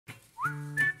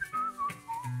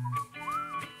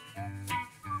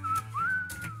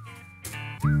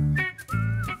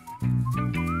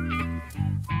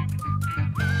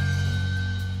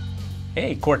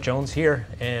Hey, Court Jones here,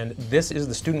 and this is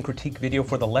the student critique video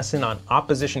for the lesson on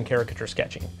opposition caricature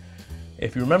sketching.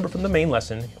 If you remember from the main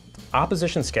lesson,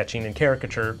 opposition sketching in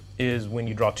caricature is when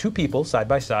you draw two people side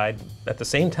by side at the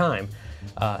same time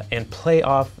and play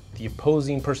off the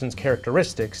opposing person's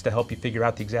characteristics to help you figure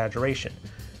out the exaggeration.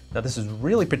 Now this is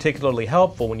really particularly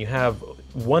helpful when you have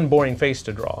one boring face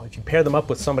to draw. If you pair them up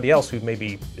with somebody else who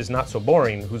maybe is not so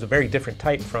boring, who's a very different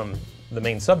type from the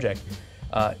main subject,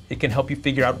 it can help you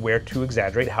figure out where to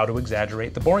exaggerate, how to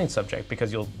exaggerate the boring subject,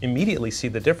 because you'll immediately see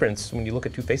the difference when you look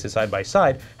at two faces side by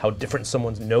side, how different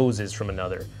someone's nose is from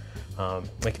another.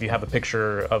 Like if you have a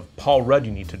picture of Paul Rudd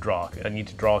you need to draw,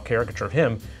 a caricature of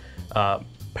him,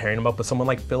 pairing him up with someone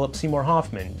like Philip Seymour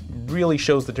Hoffman really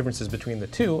shows the differences between the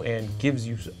two and gives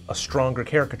you a stronger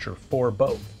caricature for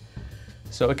both.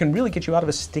 So it can really get you out of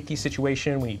a sticky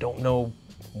situation when you don't know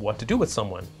what to do with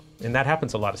someone. And that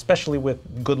happens a lot, especially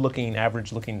with good-looking,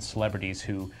 average-looking celebrities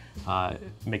who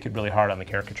make it really hard on the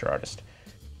caricature artist.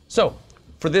 So,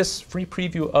 for this free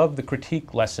preview of the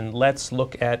critique lesson, let's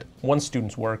look at one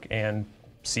student's work and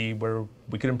see where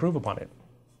we could improve upon it.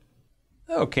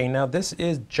 Okay, now this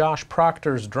is Josh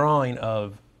Proctor's drawing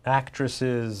of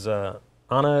actresses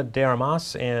Ana de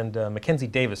Armas and Mackenzie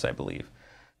Davis, I believe.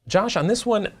 Josh, on this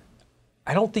one,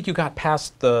 I don't think you got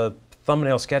past the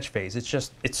thumbnail sketch phase.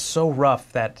 It's so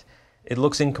rough that it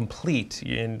looks incomplete,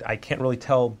 and I can't really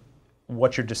tell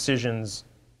what your decisions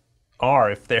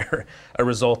are, if they're a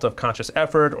result of conscious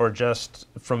effort or just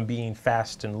from being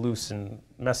fast and loose and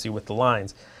messy with the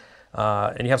lines.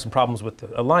 And you have some problems with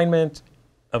the alignment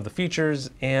of the features,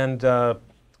 and the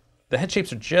head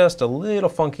shapes are just a little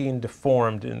funky and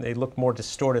deformed, and they look more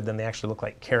distorted than they actually look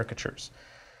like caricatures.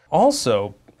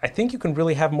 Also, I think you can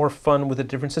really have more fun with the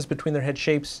differences between their head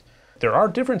shapes. There are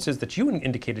differences that you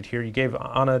indicated here. You gave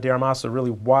Ana de Armas a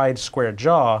really wide square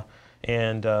jaw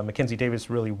and Mackenzie Davis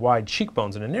really wide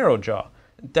cheekbones and a narrow jaw.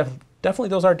 Definitely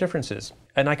those are differences.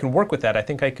 And I can work with that. I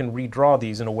think I can redraw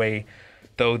these in a way,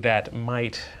 though, that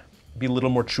might be a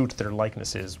little more true to their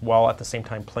likenesses, while at the same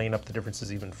time playing up the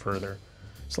differences even further.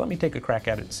 So let me take a crack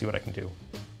at it and see what I can do.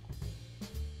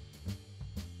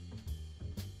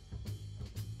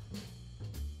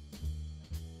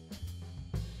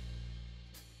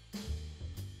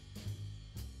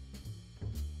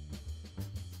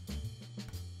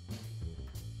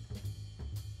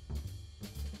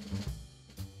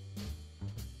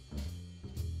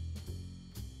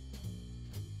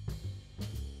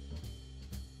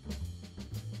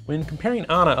 When comparing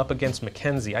Ana up against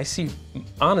Mackenzie, I see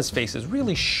Ana's face is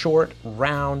really short,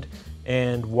 round,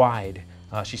 and wide.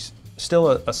 She's still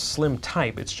a slim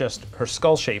type, it's just her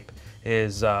skull shape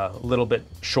is a little bit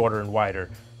shorter and wider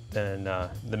than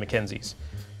the Mackenzie's.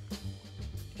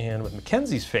 And with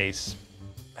Mackenzie's face,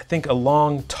 I think a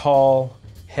long, tall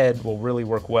head will really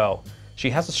work well. She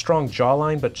has a strong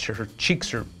jawline, but her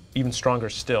cheeks are even stronger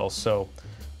still, so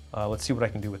let's see what I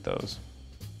can do with those.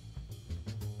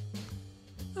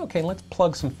 Okay, let's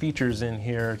plug some features in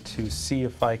here to see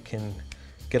if I can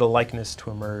get a likeness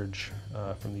to emerge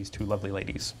from these two lovely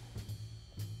ladies.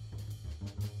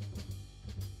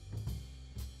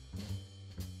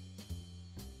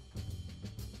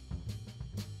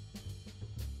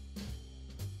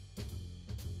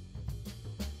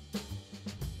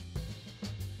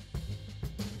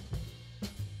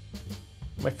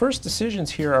 My first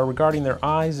decisions here are regarding their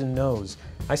eyes and nose.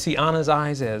 I see Ana's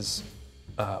eyes as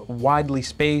widely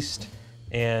spaced,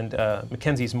 and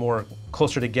Mackenzie's more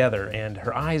closer together, and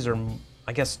her eyes are,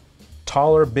 I guess,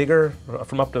 taller, bigger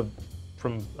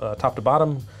from top to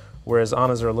bottom, whereas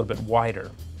Ana's are a little bit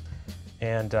wider.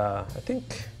 And I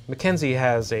think Mackenzie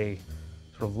has a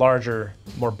sort of larger,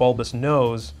 more bulbous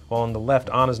nose, while on the left,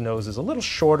 Ana's nose is a little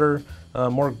shorter,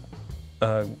 more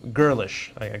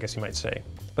girlish, I guess you might say.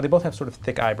 But they both have sort of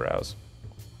thick eyebrows.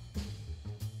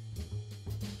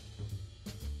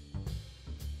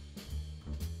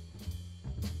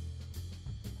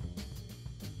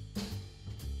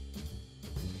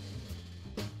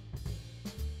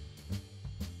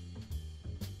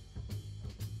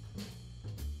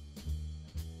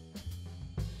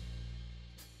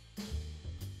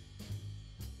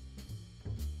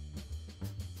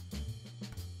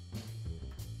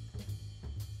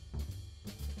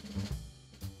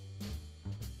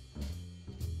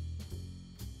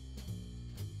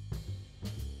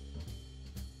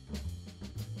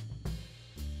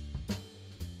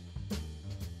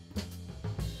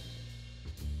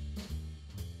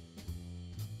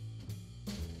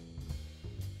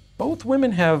 Both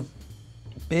women have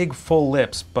big, full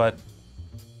lips, but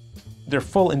they're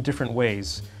full in different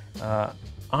ways.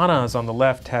 Anna's on the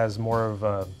left has more of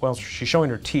a, well, she's showing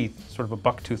her teeth, sort of a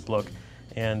bucktooth look,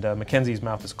 and Mackenzie's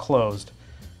mouth is closed.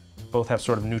 Both have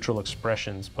sort of neutral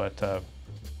expressions, but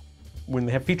when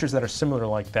they have features that are similar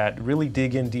like that, really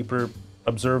dig in deeper,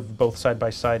 observe both side by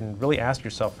side, and really ask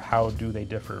yourself, how do they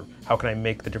differ? How can I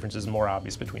make the differences more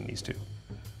obvious between these two?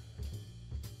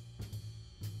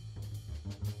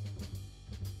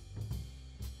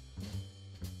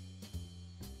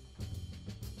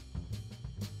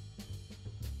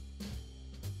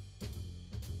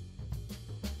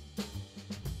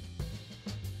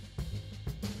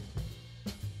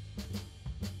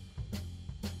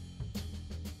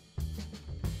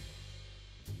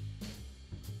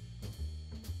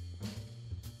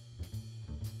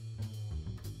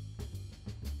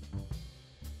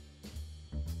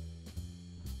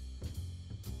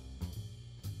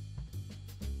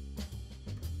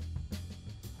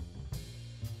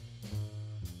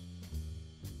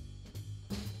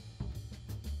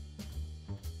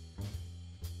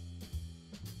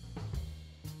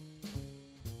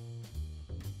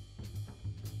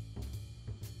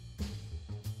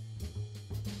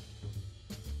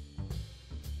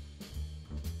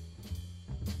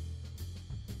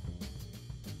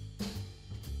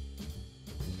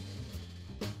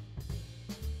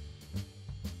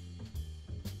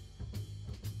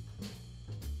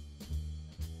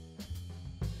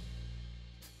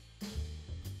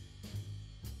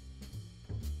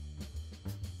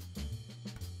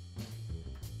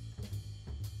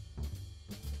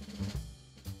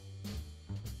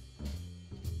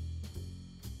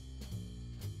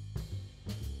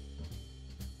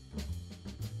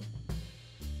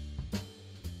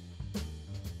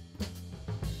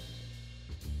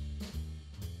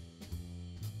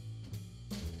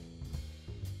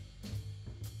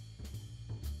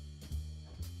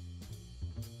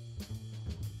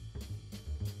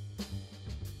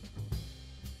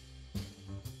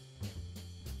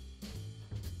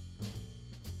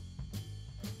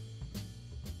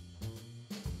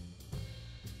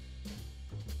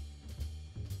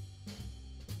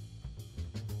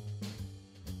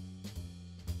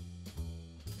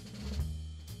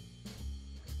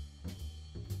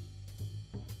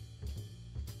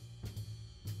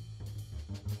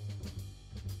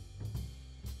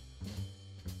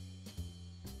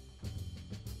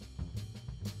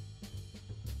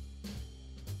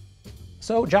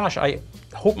 So Josh, I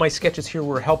hope my sketches here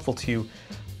were helpful to you.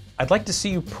 I'd like to see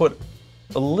you put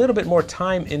a little bit more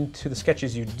time into the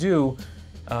sketches you do,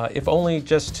 if only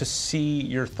just to see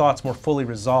your thoughts more fully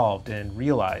resolved and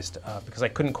realized, because I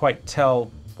couldn't quite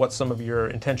tell what some of your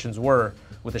intentions were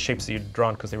with the shapes that you'd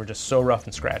drawn because they were just so rough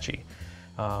and scratchy.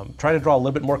 Try to draw a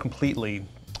little bit more completely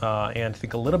and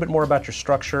think a little bit more about your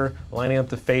structure, lining up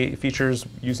the features,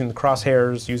 using the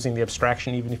crosshairs, using the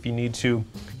abstraction even if you need to.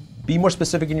 Be more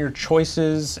specific in your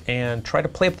choices and try to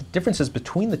play up the differences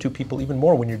between the two people even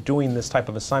more when you're doing this type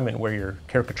of assignment where you're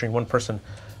caricaturing one person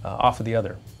off of the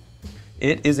other.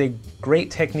 It is a great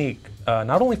technique,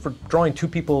 not only for drawing two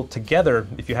people together,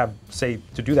 if you have, say,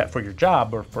 to do that for your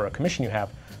job or for a commission you have,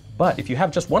 but if you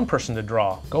have just one person to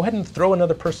draw, go ahead and throw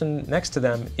another person next to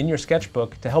them in your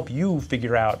sketchbook to help you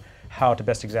figure out how to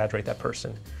best exaggerate that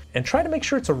person. And try to make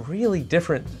sure it's a really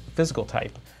different physical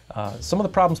type. Some of the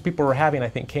problems people were having, I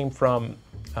think, came from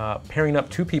pairing up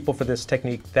two people for this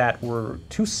technique that were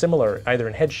too similar, either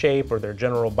in head shape or their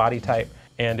general body type.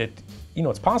 And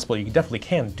it's possible, you definitely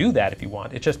can do that if you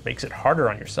want. It just makes it harder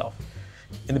on yourself.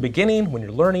 In the beginning, when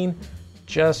you're learning,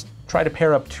 just try to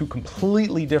pair up two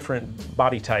completely different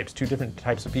body types, two different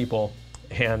types of people,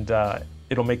 and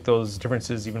it'll make those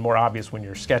differences even more obvious when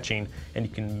you're sketching, and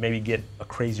you can maybe get a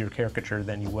crazier caricature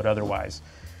than you would otherwise.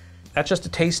 That's just a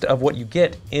taste of what you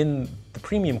get in the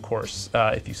premium course.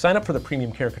 If you sign up for the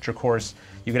premium caricature course,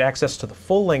 you get access to the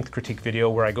full-length critique video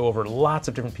where I go over lots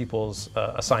of different people's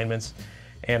assignments.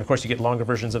 And of course you get longer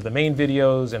versions of the main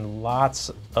videos and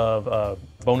lots of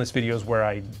bonus videos where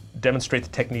I demonstrate the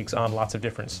techniques on lots of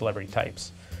different celebrity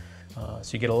types.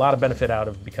 So you get a lot of benefit out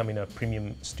of becoming a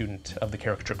premium student of the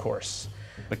caricature course.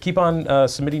 But keep on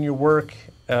submitting your work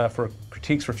for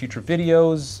critiques for future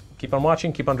videos. Keep on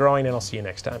watching, keep on drawing, and I'll see you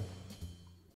next time.